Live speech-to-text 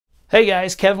Hey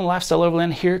guys, Kevin Lifestyle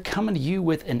Overland here, coming to you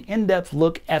with an in-depth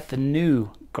look at the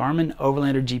new Garmin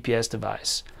Overlander GPS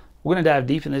device. We're going to dive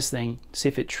deep in this thing, see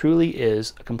if it truly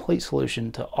is a complete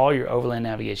solution to all your overland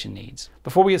navigation needs.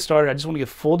 Before we get started, I just want to give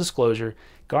full disclosure.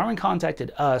 Garmin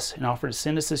contacted us and offered to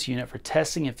send us this unit for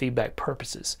testing and feedback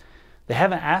purposes. They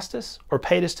haven't asked us or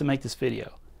paid us to make this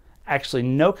video. Actually,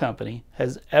 no company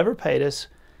has ever paid us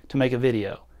to make a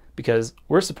video because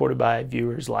we're supported by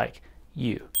viewers like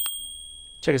you.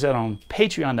 Check us out on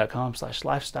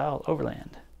patreon.com/lifestyleoverland.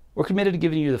 We're committed to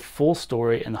giving you the full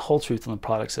story and the whole truth on the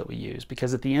products that we use,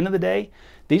 because at the end of the day,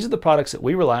 these are the products that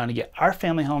we rely on to get our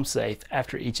family home safe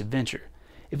after each adventure.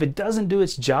 If it doesn't do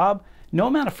its job, no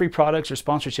amount of free products or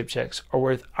sponsorship checks are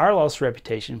worth our lost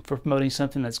reputation for promoting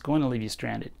something that's going to leave you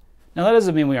stranded. Now, that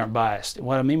doesn't mean we aren't biased. And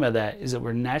what I mean by that is that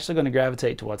we're naturally going to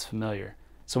gravitate to what's familiar.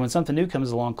 So when something new comes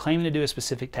along claiming to do a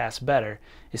specific task better,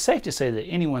 it's safe to say that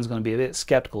anyone's going to be a bit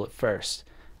skeptical at first.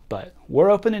 But we're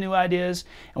open to new ideas,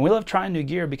 and we love trying new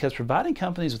gear because providing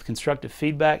companies with constructive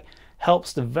feedback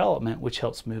helps development, which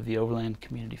helps move the overland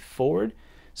community forward,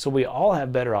 so we all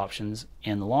have better options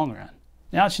in the long run.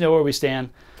 Now that you know where we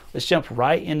stand, let's jump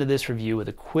right into this review with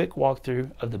a quick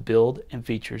walkthrough of the build and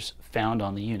features found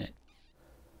on the unit.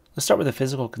 Let's start with the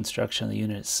physical construction of the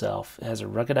unit itself. It has a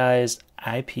ruggedized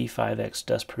IP5X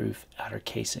dustproof outer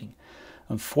casing.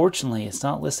 Unfortunately, it's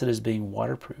not listed as being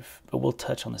waterproof, but we'll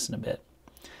touch on this in a bit.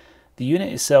 The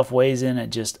unit itself weighs in at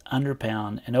just under a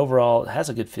pound, and overall it has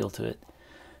a good feel to it.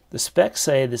 The specs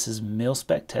say this is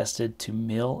mil-spec tested to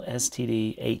mil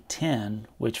STD 810,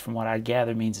 which from what I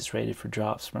gather means it's rated for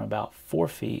drops from about 4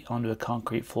 feet onto a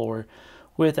concrete floor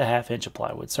with a 1/2 inch of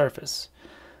plywood surface.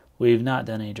 We've not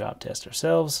done any drop tests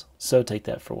ourselves, so take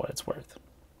that for what it's worth.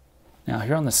 Now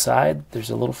here on the side,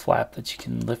 there's a little flap that you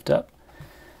can lift up,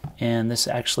 and this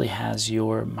actually has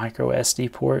your micro SD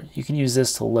port. You can use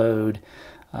this to load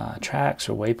tracks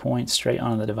or waypoints straight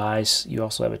onto the device. You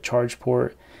also have a charge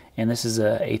port, and this is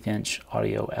a 1/8 inch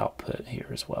audio output here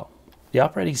as well. The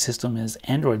operating system is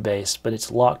Android based, but it's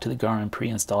locked to the Garmin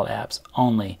pre-installed apps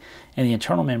only, and the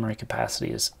internal memory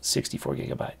capacity is 64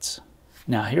 gigabytes.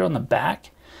 Now here on the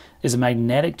back is a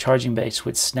magnetic charging base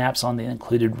which snaps on the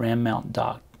included RAM mount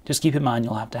dock. Just keep in mind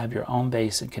you'll have to have your own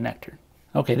base and connector.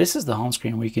 Okay, this is the home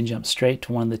screen where you can jump straight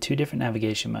to one of the 2 different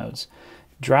navigation modes.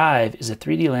 Drive is a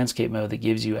 3D landscape mode that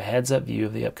gives you a heads-up view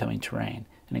of the upcoming terrain,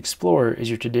 and Explorer is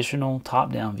your traditional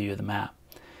top-down view of the map.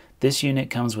 This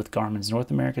unit comes with Garmin's North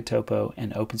America Topo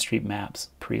and OpenStreetMaps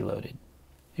preloaded.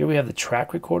 Here we have the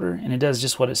track recorder, and it does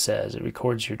just what it says. It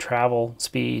records your travel,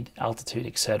 speed, altitude,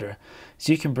 etc.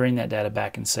 So you can bring that data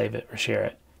back and save it or share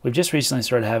it. We've just recently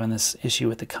started having this issue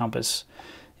with the compass,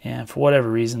 and for whatever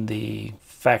reason the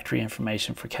factory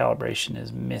information for calibration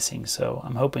is missing, so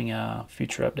I'm hoping a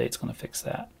future update is going to fix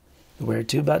that. The Where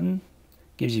To button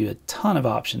gives you a ton of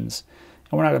options,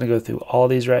 and we're not going to go through all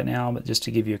these right now, but just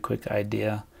to give you a quick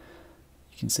idea,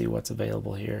 you can see what's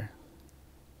available here.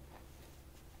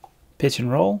 Pitch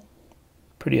and roll,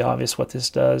 pretty obvious what this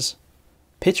does.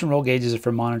 Pitch and roll gauges are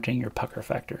for monitoring your pucker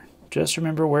factor. Just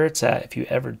remember where it's at if you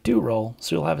ever do roll,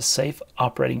 so you'll have a safe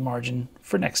operating margin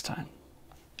for next time.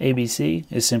 ABC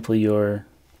is simply your,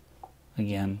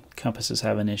 again, compass is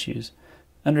having issues.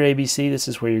 Under ABC, this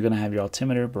is where you're going to have your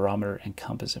altimeter, barometer, and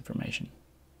compass information.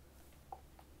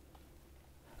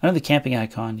 Under the camping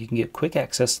icon, you can get quick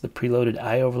access to the preloaded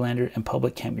iOverlander and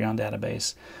public campground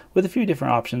database with a few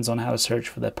different options on how to search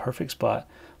for the perfect spot,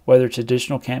 whether it's a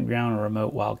traditional campground or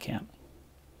remote wild camp.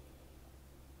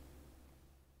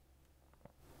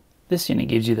 This unit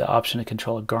gives you the option to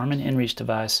control a Garmin InReach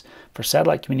device for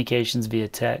satellite communications via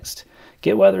text,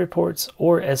 get weather reports,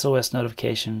 or SOS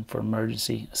notification for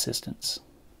emergency assistance.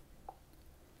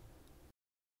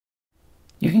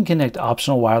 You can connect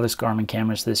optional wireless Garmin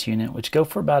cameras to this unit, which go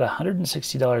for about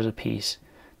 $160 a piece.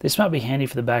 This might be handy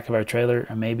for the back of our trailer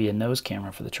or maybe a nose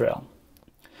camera for the trail.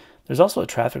 There's also a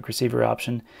traffic receiver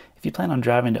option if you plan on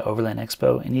driving to Overland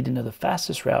Expo and need to know the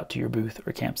fastest route to your booth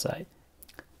or campsite.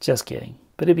 Just kidding,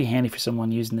 but it'd be handy for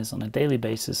someone using this on a daily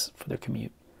basis for their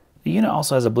commute. The unit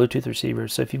also has a Bluetooth receiver,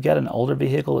 so if you've got an older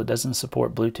vehicle that doesn't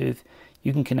support Bluetooth,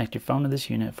 you can connect your phone to this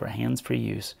unit for hands-free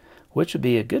use, which would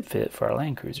be a good fit for our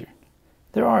Land Cruiser.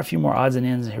 There are a few more odds and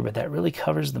ends here, but that really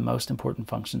covers the most important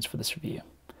functions for this review.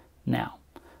 Now,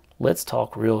 let's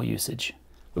talk real usage.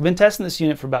 We've been testing this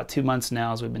unit for about 2 months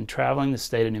now as we've been traveling the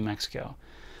state of New Mexico.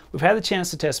 We've had the chance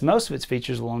to test most of its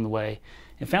features along the way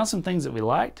and found some things that we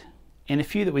liked and a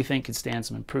few that we think could stand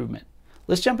some improvement.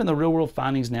 Let's jump in the real world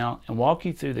findings now and walk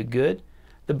you through the good,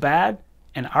 the bad,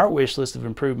 and our wish list of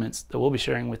improvements that we'll be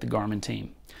sharing with the Garmin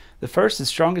team. The first and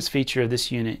strongest feature of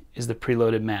this unit is the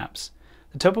preloaded maps.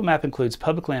 The topo map includes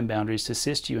public land boundaries to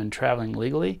assist you in traveling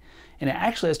legally, and it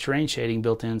actually has terrain shading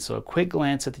built in, so a quick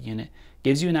glance at the unit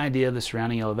gives you an idea of the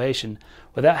surrounding elevation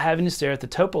without having to stare at the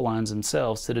topo lines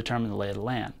themselves to determine the lay of the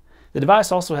land. The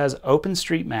device also has open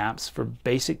street maps for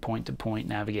basic point-to-point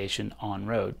navigation on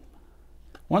road.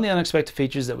 One of the unexpected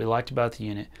features that we liked about the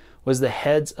unit was the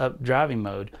heads-up driving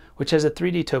mode, which has a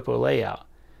 3D topo layout.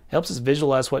 It helps us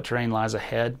visualize what terrain lies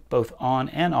ahead, both on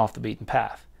and off the beaten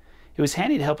path. It was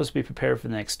handy to help us be prepared for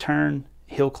the next turn,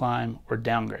 hill climb, or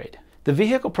downgrade. The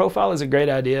vehicle profile is a great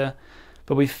idea,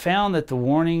 but we found that the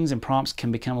warnings and prompts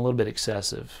can become a little bit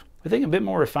excessive. We think a bit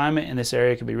more refinement in this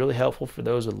area could be really helpful for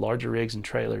those with larger rigs and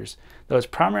trailers, though it's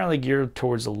primarily geared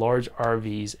towards the large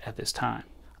RVs at this time.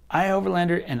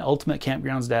 iOverlander and Ultimate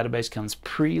Campgrounds database comes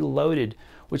pre-loaded,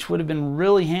 which would have been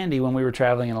really handy when we were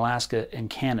traveling in Alaska and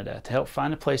Canada to help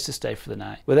find a place to stay for the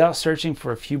night without searching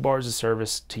for a few bars of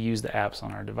service to use the apps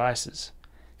on our devices.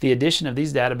 The addition of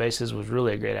these databases was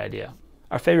really a great idea.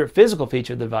 Our favorite physical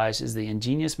feature of the device is the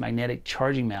ingenious magnetic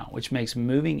charging mount, which makes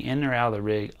moving in or out of the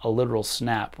rig a literal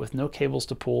snap with no cables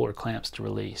to pull or clamps to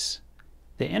release.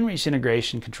 The InReach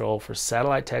integration control for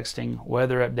satellite texting,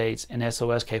 weather updates, and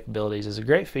SOS capabilities is a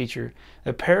great feature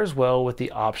that pairs well with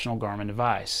the optional Garmin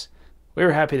device. We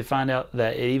were happy to find out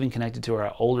that it even connected to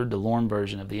our older DeLorme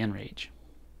version of the InReach.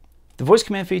 The voice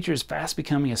command feature is fast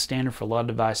becoming a standard for a lot of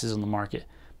devices on the market,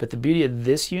 but the beauty of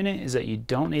this unit is that you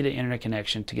don't need an internet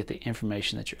connection to get the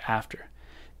information that you're after.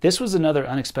 This was another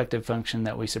unexpected function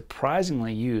that we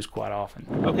surprisingly use quite often.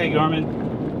 Okay,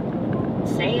 Garmin.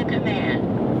 Say a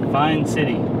command. Find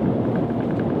city.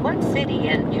 What city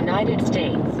in United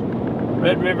States?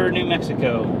 Red River, New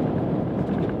Mexico.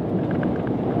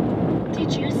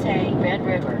 Did you say Red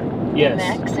River? Yes.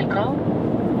 New Mexico?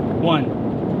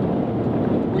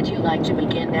 1. Would you like to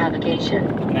begin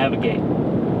navigation? Navigate.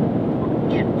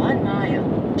 In 1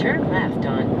 mile, turn left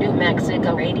on New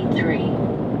Mexico 83.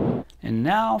 And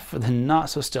now for the not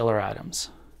so stellar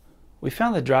items. We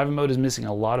found that driving mode is missing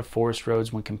a lot of forest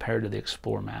roads when compared to the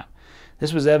Explore map.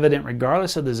 This was evident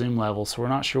regardless of the zoom level, so we're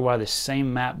not sure why the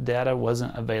same map data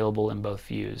wasn't available in both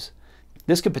views.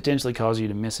 This could potentially cause you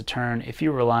to miss a turn if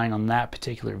you're relying on that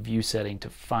particular view setting to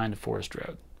find a forest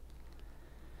road.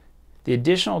 The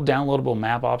additional downloadable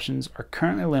map options are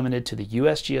currently limited to the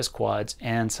USGS quads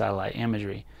and satellite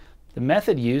imagery. The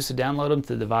method used to download them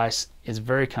to the device is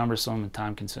very cumbersome and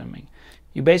time consuming.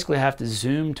 You basically have to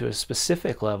zoom to a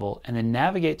specific level and then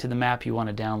navigate to the map you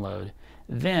want to download,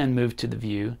 then move to the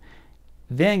view,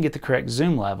 then get the correct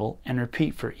zoom level and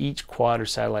repeat for each quad or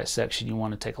satellite section you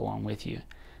want to take along with you.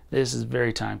 This is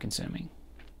very time consuming.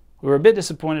 We were a bit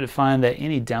disappointed to find that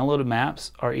any downloaded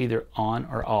maps are either on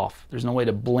or off. There's no way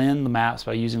to blend the maps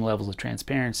by using levels of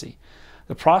transparency.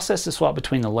 The process to swap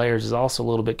between the layers is also a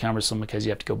little bit cumbersome because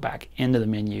you have to go back into the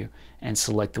menu and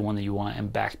select the one that you want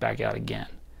and back out again.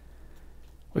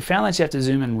 We found that you have to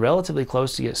zoom in relatively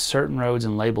close to get certain roads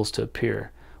and labels to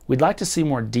appear. We'd like to see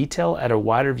more detail at a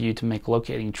wider view to make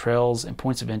locating trails and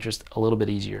points of interest a little bit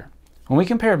easier. When we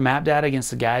compared map data against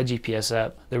the Gaia GPS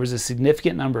app, there was a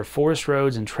significant number of forest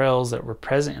roads and trails that were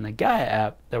present in the Gaia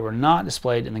app that were not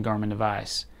displayed in the Garmin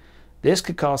device. This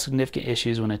could cause significant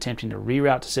issues when attempting to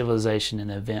reroute to civilization in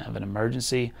the event of an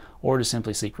emergency or to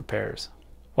simply seek repairs.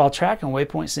 While track and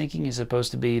waypoint syncing is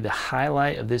supposed to be the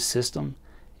highlight of this system,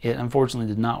 it unfortunately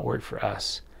did not work for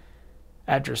us.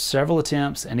 After several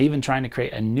attempts and even trying to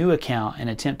create a new account and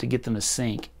attempt to get them to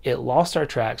sync, it lost our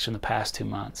tracks from the past 2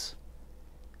 months.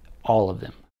 All of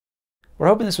them. We're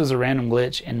hoping this was a random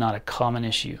glitch and not a common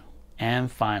issue.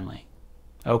 And finally,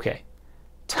 okay,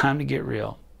 time to get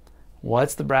real.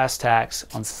 What's the brass tacks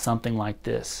on something like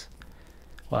this?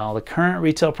 Well, the current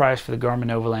retail price for the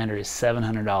Garmin Overlander is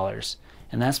 $700,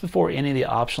 and that's before any of the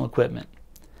optional equipment.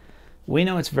 We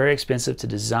know it's very expensive to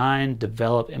design,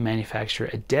 develop, and manufacture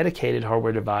a dedicated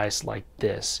hardware device like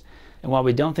this. And while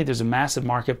we don't think there's a massive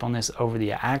markup on this over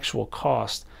the actual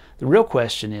cost, the real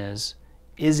question is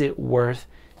it worth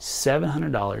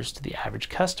 $700 to the average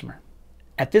customer?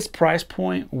 At this price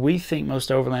point, we think most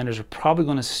Overlanders are probably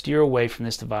going to steer away from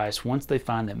this device once they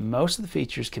find that most of the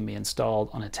features can be installed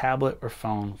on a tablet or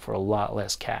phone for a lot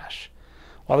less cash.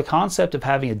 While the concept of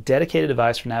having a dedicated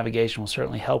device for navigation will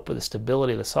certainly help with the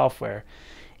stability of the software,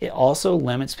 it also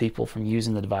limits people from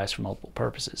using the device for multiple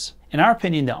purposes. In our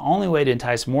opinion, the only way to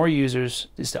entice more users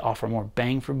is to offer more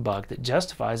bang for buck that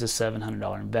justifies a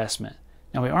 $700 investment.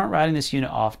 Now, we aren't writing this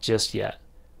unit off just yet,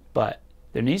 but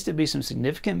there needs to be some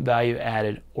significant value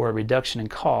added or a reduction in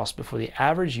cost before the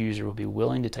average user will be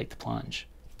willing to take the plunge.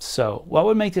 So, what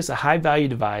would make this a high value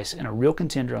device and a real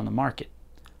contender on the market?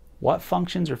 What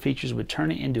functions or features would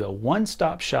turn it into a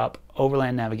one-stop shop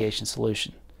overland navigation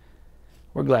solution?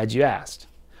 We're glad you asked.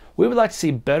 We would like to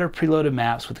see better preloaded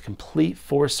maps with complete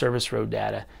Forest Service road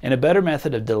data and a better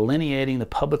method of delineating the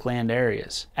public land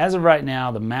areas. As of right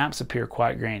now, the maps appear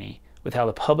quite grainy, with how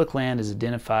the public land is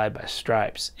identified by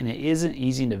stripes, and it isn't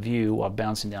easy to view while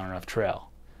bouncing down a rough trail.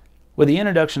 With the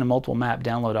introduction of multiple map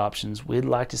download options, we'd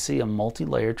like to see a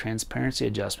multi-layer transparency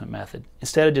adjustment method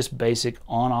instead of just basic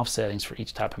on-off settings for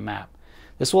each type of map.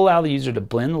 This will allow the user to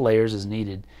blend the layers as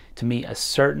needed to meet a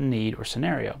certain need or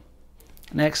scenario.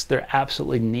 Next, there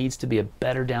absolutely needs to be a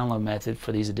better download method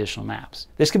for these additional maps.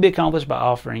 This can be accomplished by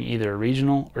offering either a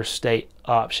regional or state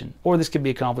option, or this can be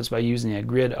accomplished by using a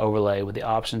grid overlay with the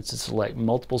options to select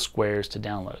multiple squares to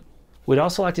download. We'd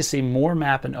also like to see more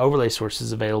map and overlay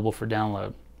sources available for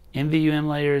download. MVUM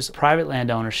layers, private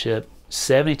land ownership,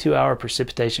 72-hour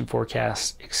precipitation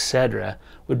forecasts, etc.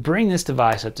 would bring this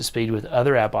device up to speed with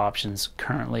other app options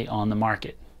currently on the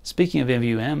market. Speaking of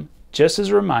MVUM, just as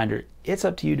a reminder, it's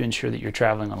up to you to ensure that you're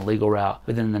traveling on a legal route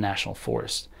within the national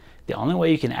forest. The only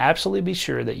way you can absolutely be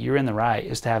sure that you're in the right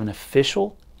is to have an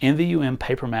official MVUM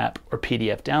paper map or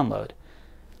PDF download.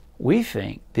 We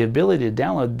think the ability to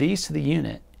download these to the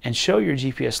unit and show your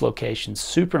GPS location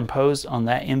superimposed on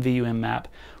that MVUM map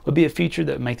would be a feature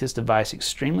that would make this device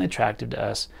extremely attractive to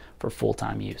us for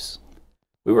full-time use.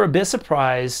 We were a bit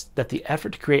surprised that the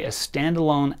effort to create a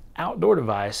standalone outdoor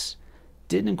device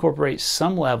didn't incorporate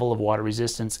some level of water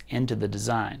resistance into the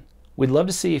design. We'd love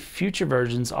to see future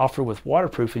versions offered with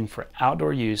waterproofing for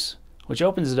outdoor use, which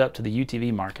opens it up to the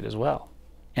UTV market as well.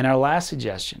 And our last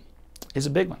suggestion is a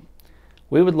big one.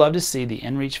 We would love to see the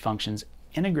InReach functions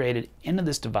integrated into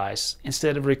this device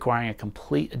instead of requiring a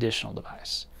complete additional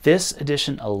device. This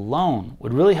addition alone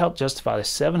would really help justify the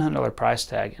 $700 price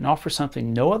tag and offer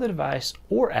something no other device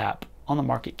or app on the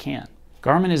market can.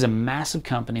 Garmin is a massive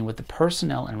company with the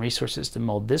personnel and resources to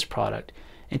mold this product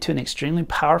into an extremely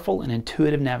powerful and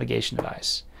intuitive navigation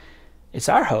device. It's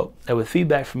our hope that with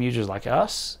feedback from users like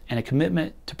us and a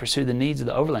commitment to pursue the needs of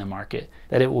the overland market,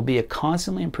 that it will be a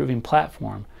constantly improving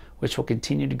platform which will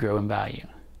continue to grow in value.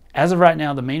 As of right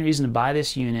now, the main reason to buy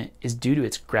this unit is due to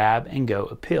its grab and go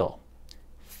appeal.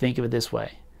 Think of it this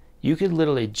way. You could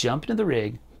literally jump into the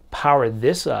rig, power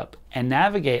this up, and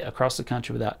navigate across the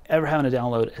country without ever having to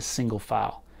download a single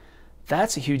file.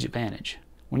 That's a huge advantage.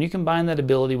 When you combine that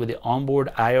ability with the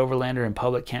onboard iOverlander and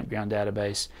public campground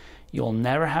database, you'll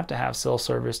never have to have cell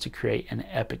service to create an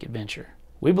epic adventure.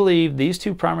 We believe these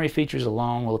two primary features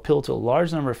alone will appeal to a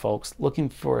large number of folks looking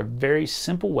for a very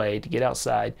simple way to get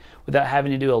outside without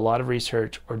having to do a lot of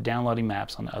research or downloading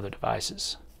maps on other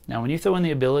devices. Now, when you throw in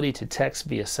the ability to text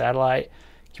via satellite,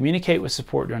 communicate with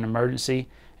support during an emergency,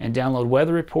 and download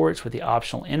weather reports with the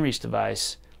optional InReach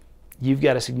device, you've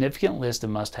got a significant list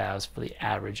of must-haves for the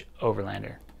average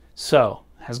Overlander. So,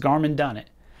 has Garmin done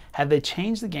it? Have they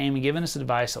changed the game and given us a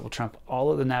device that will trump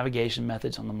all of the navigation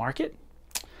methods on the market?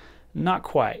 Not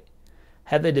quite.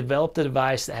 Have they developed a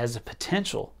device that has the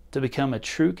potential to become a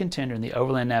true contender in the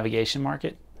overland navigation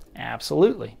market?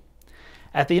 Absolutely.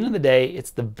 At the end of the day,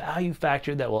 it's the value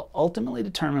factor that will ultimately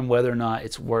determine whether or not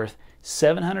it's worth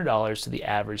 $700 to the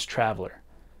average traveler.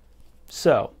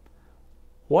 So,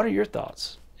 what are your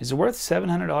thoughts? Is it worth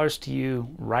 $700 to you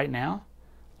right now?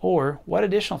 Or what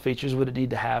additional features would it need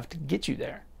to have to get you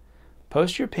there?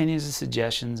 Post your opinions and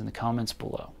suggestions in the comments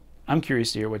below. I'm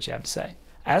curious to hear what you have to say.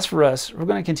 As for us, we're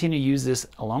going to continue to use this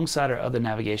alongside our other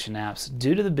navigation apps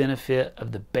due to the benefit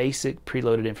of the basic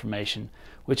preloaded information,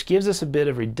 which gives us a bit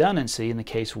of redundancy in the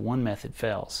case one method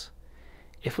fails.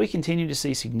 If we continue to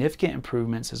see significant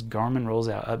improvements as Garmin rolls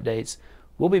out updates,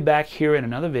 we'll be back here in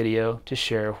another video to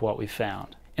share what we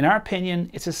found. In our opinion,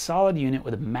 it's a solid unit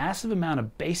with a massive amount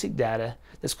of basic data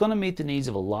that's going to meet the needs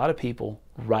of a lot of people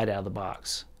right out of the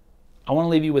box. I want to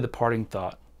leave you with a parting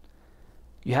thought.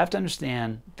 You have to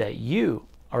understand that you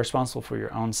are responsible for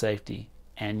your own safety,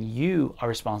 and you are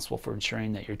responsible for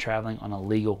ensuring that you're traveling on a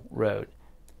legal road.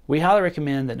 We highly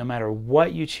recommend that no matter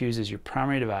what you choose as your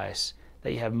primary device,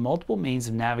 that you have multiple means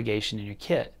of navigation in your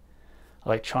kit.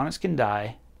 Electronics can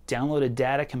die, downloaded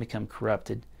data can become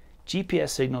corrupted, GPS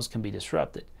signals can be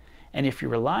disrupted, and if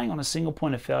you're relying on a single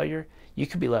point of failure, you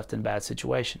could be left in a bad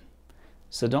situation.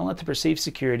 So don't let the perceived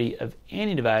security of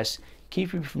any device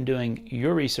keep you from doing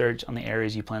your research on the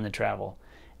areas you plan to travel,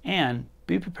 and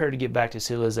be prepared to get back to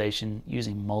civilization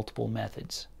using multiple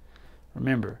methods.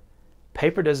 Remember,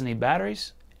 paper doesn't need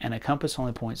batteries, and a compass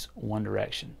only points one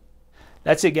direction.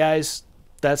 That's it, guys.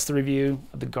 That's the review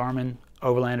of the Garmin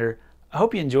Overlander. I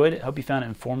hope you enjoyed it. I hope you found it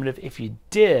informative. If you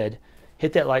did,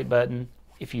 hit that like button.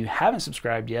 If you haven't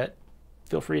subscribed yet,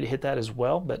 feel free to hit that as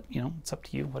well, but it's up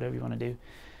to you, whatever you want to do.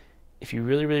 If you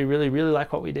really, really, really, really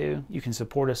like what we do, you can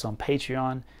support us on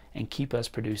Patreon and keep us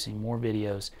producing more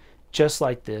videos just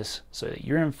like this so that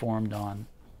you're informed on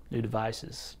new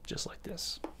devices just like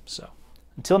this. So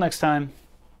until next time,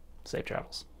 safe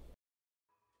travels.